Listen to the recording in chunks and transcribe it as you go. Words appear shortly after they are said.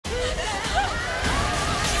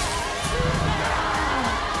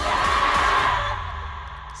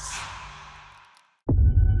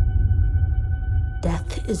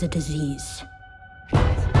is a disease. It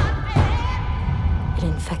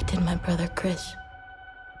infected my brother Chris.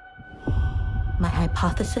 My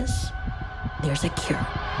hypothesis, there's a cure.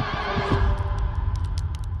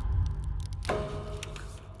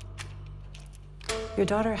 Your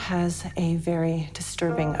daughter has a very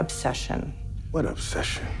disturbing obsession. What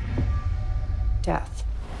obsession? Death.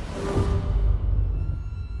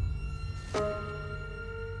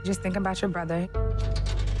 Just think about your brother.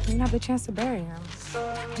 You didn't have the chance to bury him.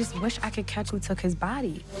 Just wish I could catch who took his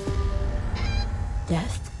body.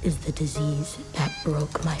 Death is the disease that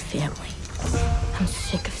broke my family. I'm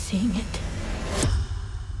sick of seeing it.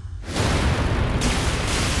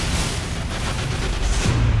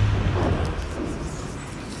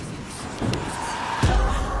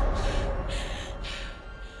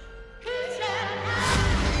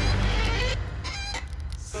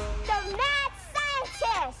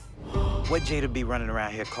 What Jada be running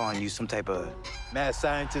around here calling you some type of mad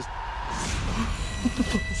scientist?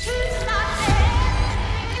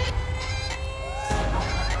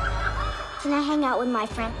 Can I hang out with my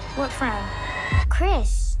friend? What friend?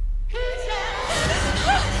 Chris.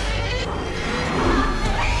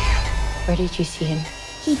 Where did you see him?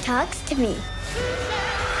 He talks to me.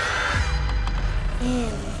 Ew.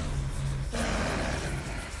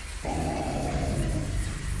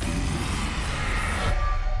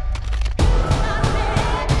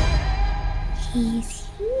 He's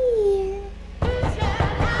here.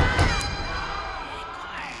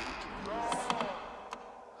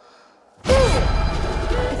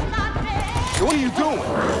 What are you doing?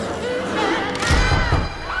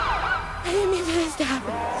 I didn't mean for this to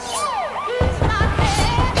happen.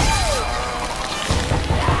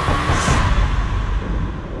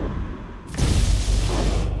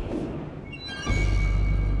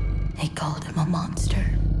 They called him a monster,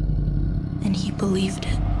 and he believed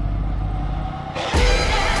it.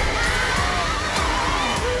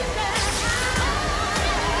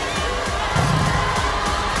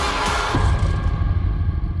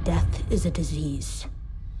 Death is a disease.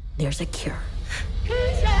 There's a cure.